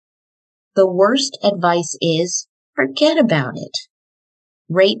attack. The worst advice is forget about it.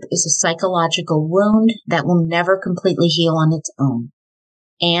 Rape is a psychological wound that will never completely heal on its own.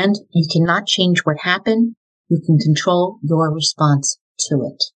 And you cannot change what happened. You can control your response to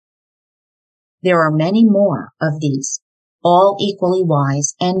it. There are many more of these, all equally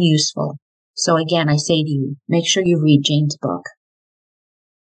wise and useful. So again, I say to you, make sure you read Jane's book.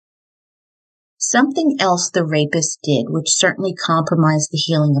 Something else the rapist did, which certainly compromised the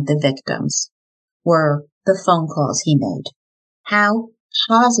healing of the victims, were the phone calls he made. How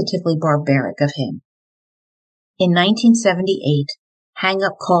positively barbaric of him. In 1978,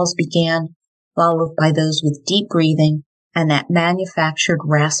 hang-up calls began, followed by those with deep breathing and that manufactured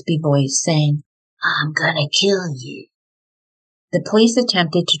raspy voice saying, "I'm gonna kill you." The police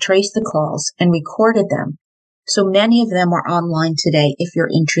attempted to trace the calls and recorded them, so many of them are online today if you're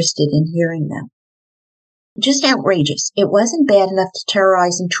interested in hearing them. Just outrageous. It wasn't bad enough to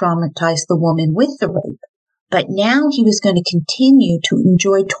terrorize and traumatize the woman with the rape, but now he was going to continue to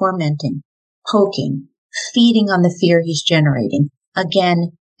enjoy tormenting, poking, feeding on the fear he's generating,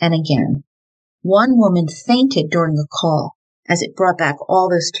 again and again. One woman fainted during a call as it brought back all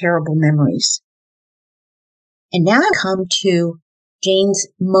those terrible memories. And now I come to Jane's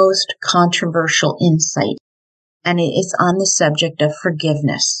most controversial insight, and it is on the subject of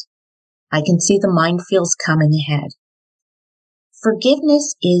forgiveness. I can see the minefields coming ahead.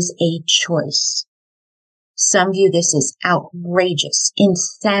 Forgiveness is a choice. Some view this as outrageous,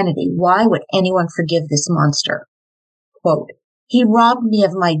 insanity. Why would anyone forgive this monster? Quote, "He robbed me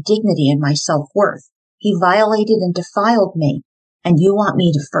of my dignity and my self-worth. He violated and defiled me, and you want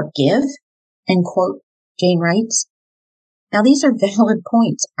me to forgive?" End quote, Jane writes. Now these are valid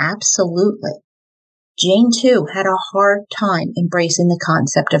points, absolutely. Jane, too, had a hard time embracing the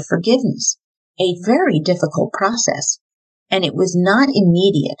concept of forgiveness, a very difficult process, and it was not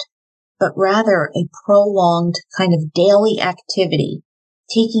immediate, but rather a prolonged kind of daily activity,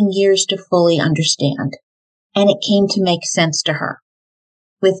 taking years to fully understand, and it came to make sense to her.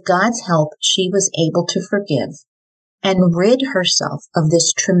 With God's help, she was able to forgive and rid herself of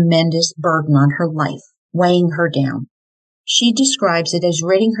this tremendous burden on her life, weighing her down. She describes it as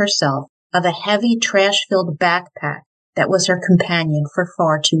ridding herself of a heavy, trash-filled backpack that was her companion for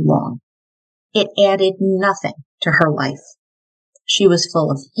far too long. It added nothing to her life. She was full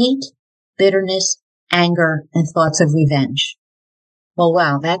of hate, bitterness, anger, and thoughts of revenge. Well,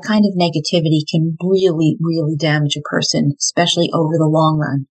 wow, that kind of negativity can really, really damage a person, especially over the long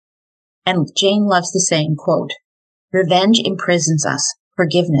run. And Jane loves the saying, quote, "Revenge imprisons us,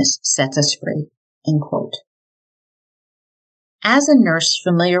 forgiveness sets us free," end quote. As a nurse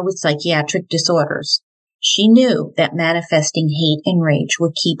familiar with psychiatric disorders, she knew that manifesting hate and rage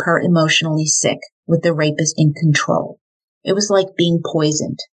would keep her emotionally sick with the rapist in control. It was like being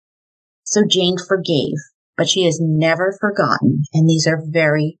poisoned. So Jane forgave, but she has never forgotten, and these are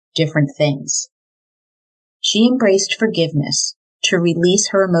very different things. She embraced forgiveness to release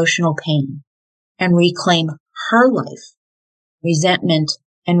her emotional pain and reclaim her life, resentment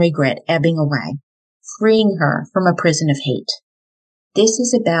and regret ebbing away, freeing her from a prison of hate. This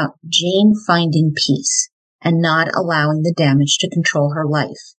is about Jane finding peace and not allowing the damage to control her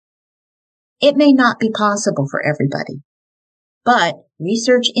life. It may not be possible for everybody, but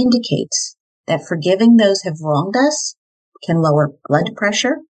research indicates that forgiving those who have wronged us can lower blood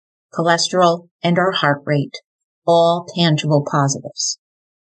pressure, cholesterol, and our heart rate, all tangible positives.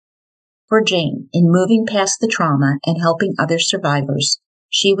 For Jane, in moving past the trauma and helping other survivors,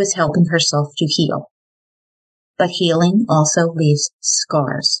 she was helping herself to heal. But healing also leaves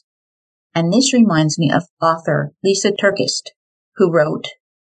scars. And this reminds me of author Lisa Turkist, who wrote,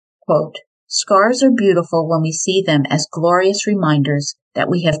 quote, "Scars are beautiful when we see them as glorious reminders that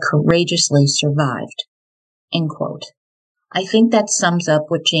we have courageously survived." End quote. I think that sums up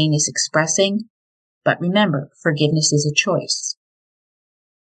what Jane is expressing, but remember, forgiveness is a choice.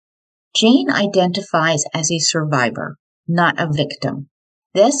 Jane identifies as a survivor, not a victim.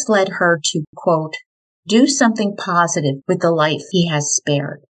 This led her to, quote, "do something positive with the life he has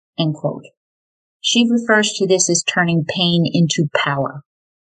spared," end quote. She refers to this as turning pain into power.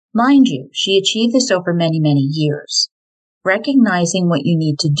 Mind you, she achieved this over many, many years. Recognizing what you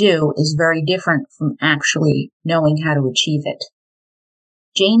need to do is very different from actually knowing how to achieve it.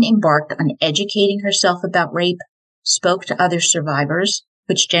 Jane embarked on educating herself about rape, spoke to other survivors,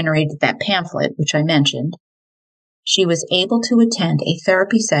 which generated that pamphlet, which I mentioned. She was able to attend a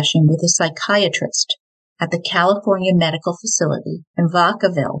therapy session with a psychiatrist at the California Medical Facility in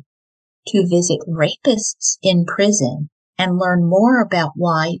Vacaville to visit rapists in prison and learn more about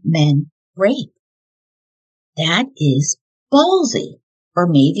why men rape. That is ballsy, or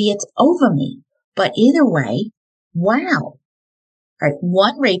maybe it's over me, but either way, wow. Right,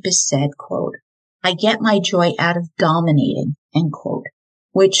 one rapist said, quote, "I get my joy out of dominating," end quote,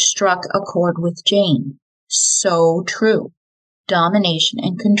 which struck a chord with Jane. So true. Domination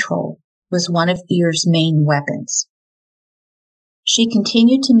and control was one of Ear's main weapons. She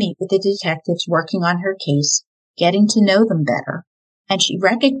continued to meet with the detectives working on her case, getting to know them better, and she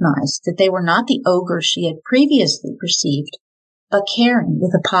recognized that they were not the ogres she had previously perceived, but caring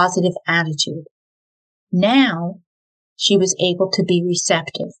with a positive attitude. Now, she was able to be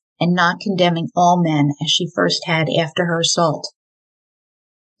receptive and not condemning all men as she first had after her assault.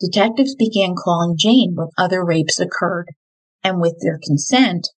 Detectives began calling Jane when other rapes occurred, and with their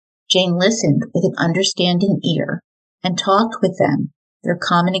consent, Jane listened with an understanding ear and talked with them, their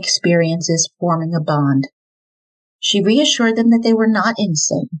common experiences forming a bond. She reassured them that they were not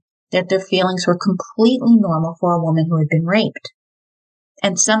insane, that their feelings were completely normal for a woman who had been raped.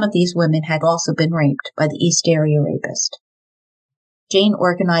 And some of these women had also been raped by the East Area rapist. Jane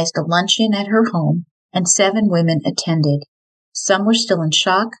organized a luncheon at her home, and 7 women attended. Some were still in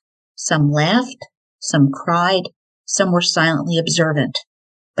shock, some laughed, some cried, some were silently observant,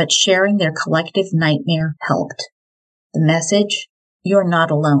 but sharing their collective nightmare helped. The message: you're not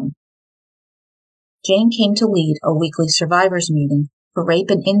alone. Jane came to lead a weekly survivors meeting for rape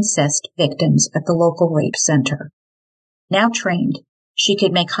and incest victims at the local rape center. Now trained, she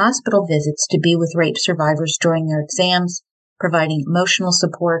could make hospital visits to be with rape survivors during their exams, providing emotional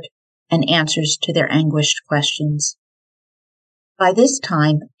support and answers to their anguished questions. By this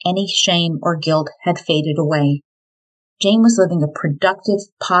time, any shame or guilt had faded away. Jane was living a productive,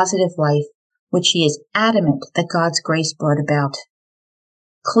 positive life, which she is adamant that God's grace brought about.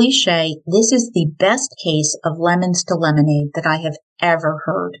 Cliché, this is the best case of lemons to lemonade that I have ever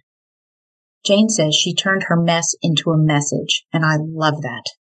heard. Jane says she turned her mess into a message, and I love that.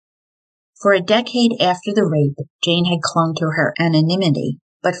 For a decade after the rape, Jane had clung to her anonymity,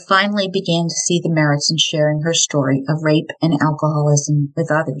 but finally began to see the merits in sharing her story of rape and alcoholism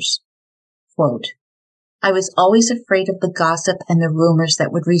with others. Quote, I was always afraid of the gossip and the rumors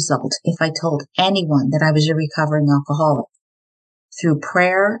that would result if I told anyone that I was a recovering alcoholic. Through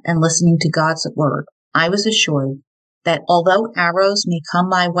prayer and listening to God's word, I was assured that although arrows may come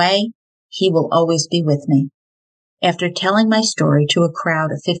my way, He will always be with me. After telling my story to a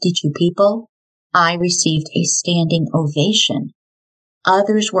crowd of 52 people, I received a standing ovation.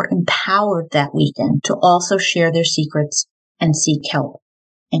 Others were empowered that weekend to also share their secrets and seek help.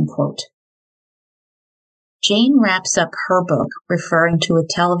 End quote. Jane wraps up her book referring to a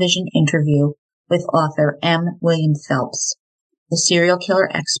television interview with author M. William Phelps, the serial killer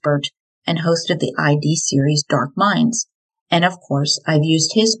expert and host of the ID series Dark Minds. And of course, I've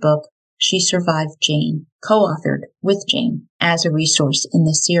used his book, She Survived Jane, co-authored with Jane, as a resource in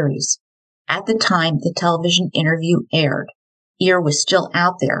this series. At the time the television interview aired, Ear was still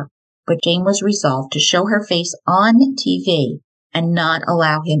out there, but Jane was resolved to show her face on TV and not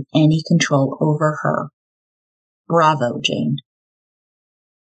allow him any control over her. Bravo, Jane.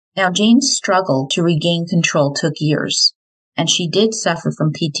 Now, Jane's struggle to regain control took years, and she did suffer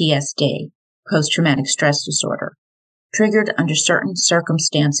from PTSD, post-traumatic stress disorder, triggered under certain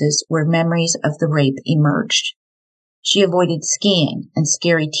circumstances where memories of the rape emerged. She avoided skiing and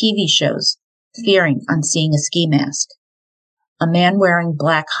scary TV shows, fearing on seeing a ski mask. A man wearing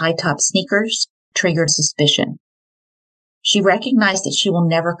black high-top sneakers triggered suspicion. She recognized that she will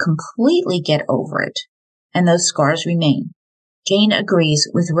never completely get over it, and those scars remain. Jane agrees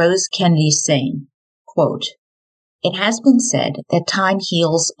with Rose Kennedy's saying, quote, It has been said that time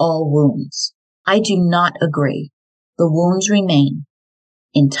heals all wounds. I do not agree. The wounds remain.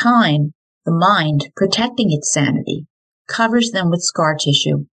 In time, the mind, protecting its sanity, covers them with scar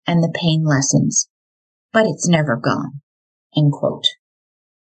tissue and the pain lessens. But it's never gone. End quote.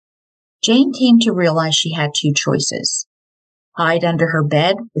 Jane came to realize she had 2 choices. Hide under her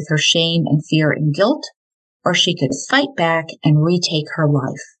bed with her shame and fear and guilt, or she could fight back and retake her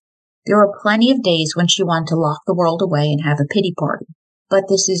life. There were plenty of days when she wanted to lock the world away and have a pity party, but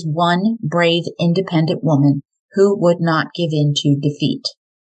this is one brave, independent woman who would not give in to defeat.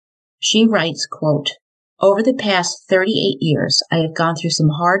 She writes, quote, Over the past 38 years, I have gone through some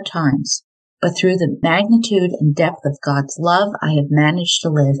hard times, but through the magnitude and depth of God's love, I have managed to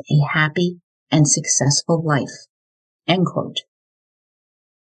live a happy and successful life. End quote.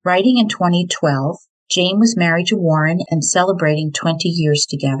 Writing in 2012, Jane was married to Warren and celebrating 20 years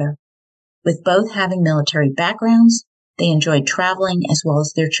together. With both having military backgrounds, they enjoyed traveling as well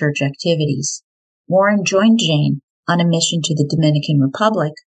as their church activities. Warren joined Jane on a mission to the Dominican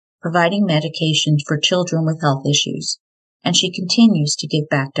Republic, providing medications for children with health issues, and she continues to give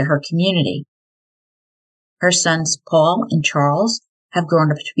back to her community. Her sons Paul and Charles have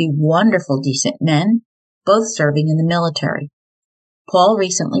grown up to be wonderful, decent men, both serving in the military. Paul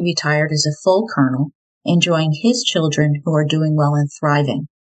recently retired as a full colonel, enjoying his children who are doing well and thriving.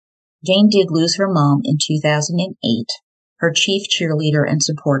 Jane did lose her mom in 2008, her chief cheerleader and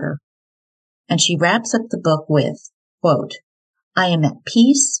supporter. And she wraps up the book with, quote, I am at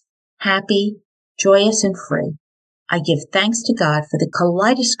peace, happy, joyous, and free. I give thanks to God for the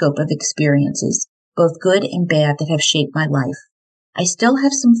kaleidoscope of experiences, both good and bad, that have shaped my life. I still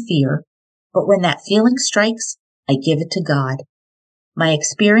have some fear, but when that feeling strikes, I give it to God. My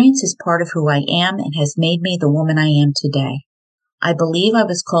experience is part of who I am and has made me the woman I am today. I believe I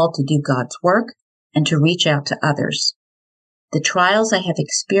was called to do God's work and to reach out to others. The trials I have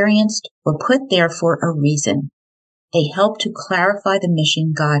experienced were put there for a reason. They helped to clarify the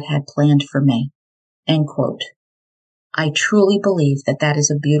mission God had planned for me. End quote. I truly believe that that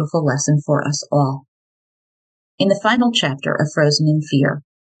is a beautiful lesson for us all. In the final chapter of Frozen in Fear,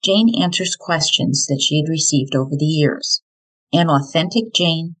 Jane answers questions that she had received over the years. An authentic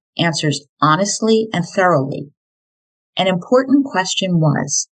Jane answers honestly and thoroughly. An important question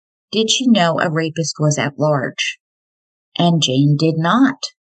was, did she know a rapist was at large? And Jane did not.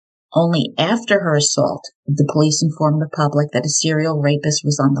 Only after her assault, the police informed the public that a serial rapist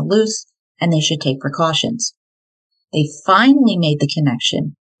was on the loose and they should take precautions. They finally made the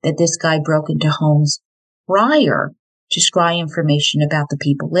connection that this guy broke into homes prior to scry information about the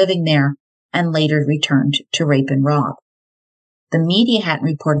people living there and later returned to rape and rob. The media hadn't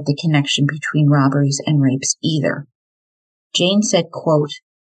reported the connection between robberies and rapes either. Jane said, quote,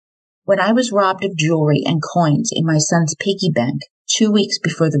 "When I was robbed of jewelry and coins in my son's piggy bank 2 weeks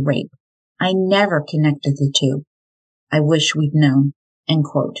before the rape, I never connected the two. I wish we'd known." End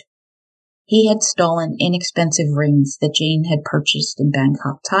quote. He had stolen inexpensive rings that Jane had purchased in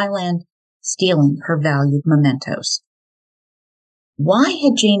Bangkok, Thailand, stealing her valued mementos. Why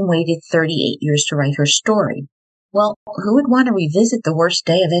had Jane waited 38 years to write her story? Well, who would want to revisit the worst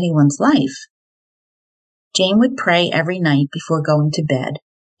day of anyone's life? Jane would pray every night before going to bed,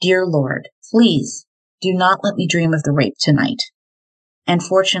 "Dear Lord, please do not let me dream of the rape tonight." And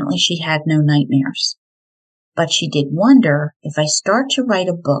fortunately, she had no nightmares. But she did wonder, if I start to write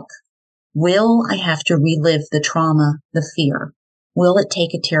a book, will I have to relive the trauma, the fear? Will it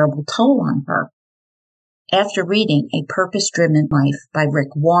take a terrible toll on her? After reading A Purpose-Driven Life by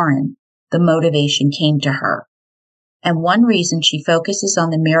Rick Warren, the motivation came to her. And one reason she focuses on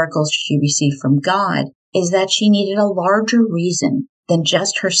the miracles she received from God is that she needed a larger reason than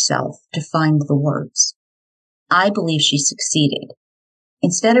just herself to find the words. I believe she succeeded.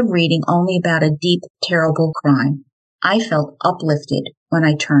 Instead of reading only about a deep, terrible crime, I felt uplifted when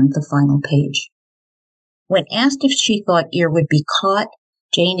I turned the final page. When asked if she thought Ear would be caught,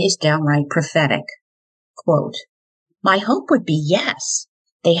 Jane is downright prophetic. Quote, "My hope would be yes.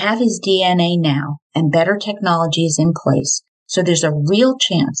 They have his DNA now, and better technology is in place, so there's a real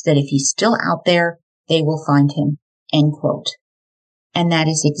chance that if he's still out there, they will find him." End quote. And that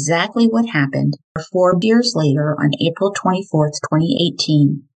is exactly what happened 4 years later on April 24th,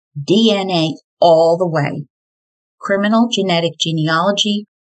 2018. DNA all the way. Criminal genetic genealogy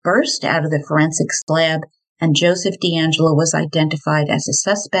burst out of the forensics lab, and Joseph D'Angelo was identified as a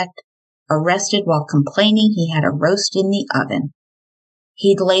suspect, arrested while complaining he had a roast in the oven.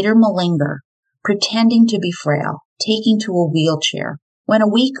 He'd later malinger, pretending to be frail, taking to a wheelchair, when a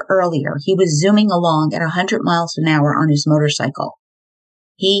week earlier he was zooming along at 100 miles an hour on his motorcycle.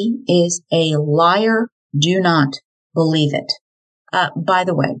 He is a liar. Do not believe it. By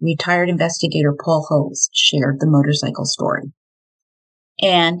the way, retired investigator Paul Holes shared the motorcycle story.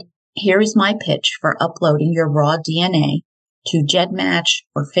 And here is my pitch for uploading your raw DNA to GEDmatch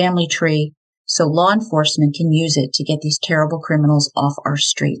or Family Tree so law enforcement can use it to get these terrible criminals off our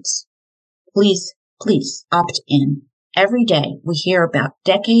streets. Please, please opt in. Every day we hear about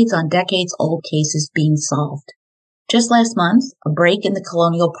decades on decades old cases being solved. Just last month, a break in the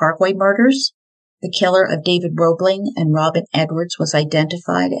Colonial Parkway murders. The killer of David Roebling and Robin Edwards was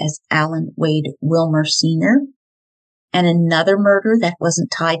identified as Alan Wade Wilmer Sr. And another murder that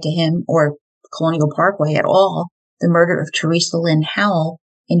wasn't tied to him or Colonial Parkway at all, the murder of Teresa Lynn Howell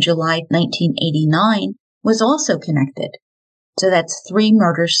in July 1989, was also connected. So that's 3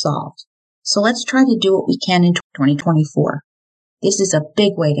 murders solved. So let's try to do what we can in 2024. This is a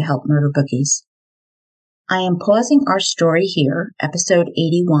big way to help murder bookies. I am pausing our story here, episode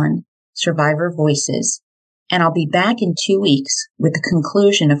 81, Survivor Voices, and I'll be back in 2 weeks with the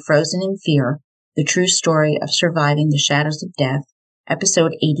conclusion of Frozen in Fear, the true story of surviving the shadows of death,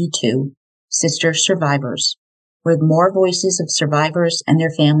 episode 82, Sister Survivors, where more voices of survivors and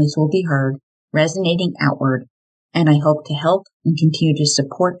their families will be heard, resonating outward, and I hope to help and continue to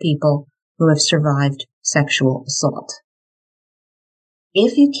support people who have survived sexual assault.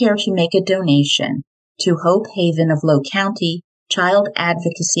 If you care to make a donation to Hope Haven of Low County Child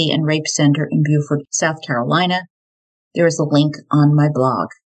Advocacy and Rape Center in Beaufort, South Carolina, there is a link on my blog.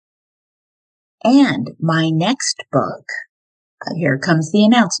 And my next book, here comes the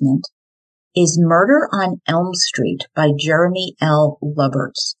announcement, is Murder on Elm Street by Jeremy L.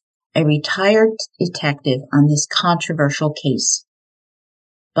 Luberts. a retired detective on this controversial case.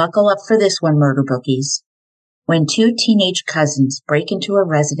 Buckle up for this one, murder bookies. When two teenage cousins break into a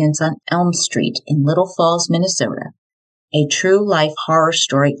residence on Elm Street in Little Falls, Minnesota, a true-life horror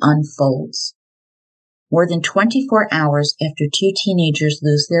story unfolds. More than 24 hours after two teenagers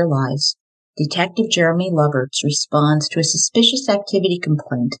lose their lives, Detective Jeremy Loberts responds to a suspicious activity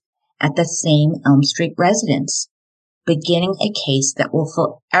complaint at the same Elm Street residence, beginning a case that will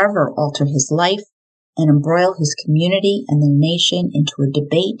forever alter his life and embroil his community and the nation into a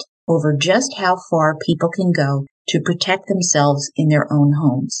debate over just how far people can go to protect themselves in their own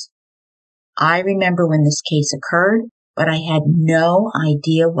homes. I remember when this case occurred, but I had no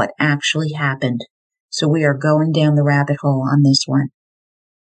idea what actually happened. So we are going down the rabbit hole on this one.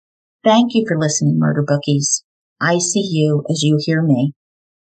 Thank you for listening, Murder Bookies. I see you as you hear me.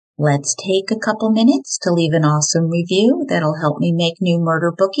 Let's take a couple minutes to leave an awesome review that'll help me make new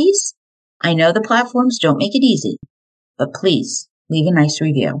Murder Bookies. I know the platforms don't make it easy, but please leave a nice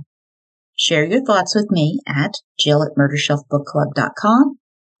review. Share your thoughts with me at jill@murdershelfbookclub.com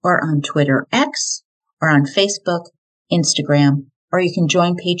or on Twitter X or on Facebook, Instagram, or you can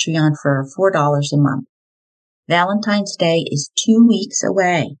join Patreon for $4 a month. Valentine's Day is 2 weeks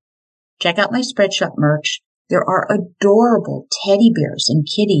away. Check out my Spreadshop merch. There are adorable teddy bears and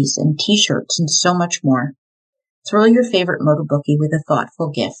kitties and t-shirts and so much more. Thrill your favorite murder bookie with a thoughtful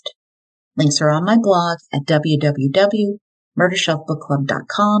gift. Links are on my blog at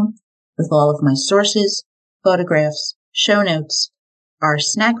www.murdershelfbookclub.com with all of my sources, photographs, show notes, our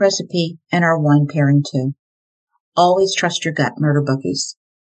snack recipe, and our wine pairing too. Always trust your gut, murder bookies.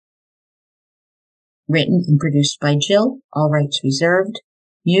 Written and produced by Jill, all rights reserved.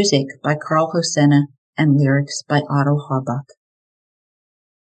 Music by Carl Hosanna and lyrics by Otto Harbuck.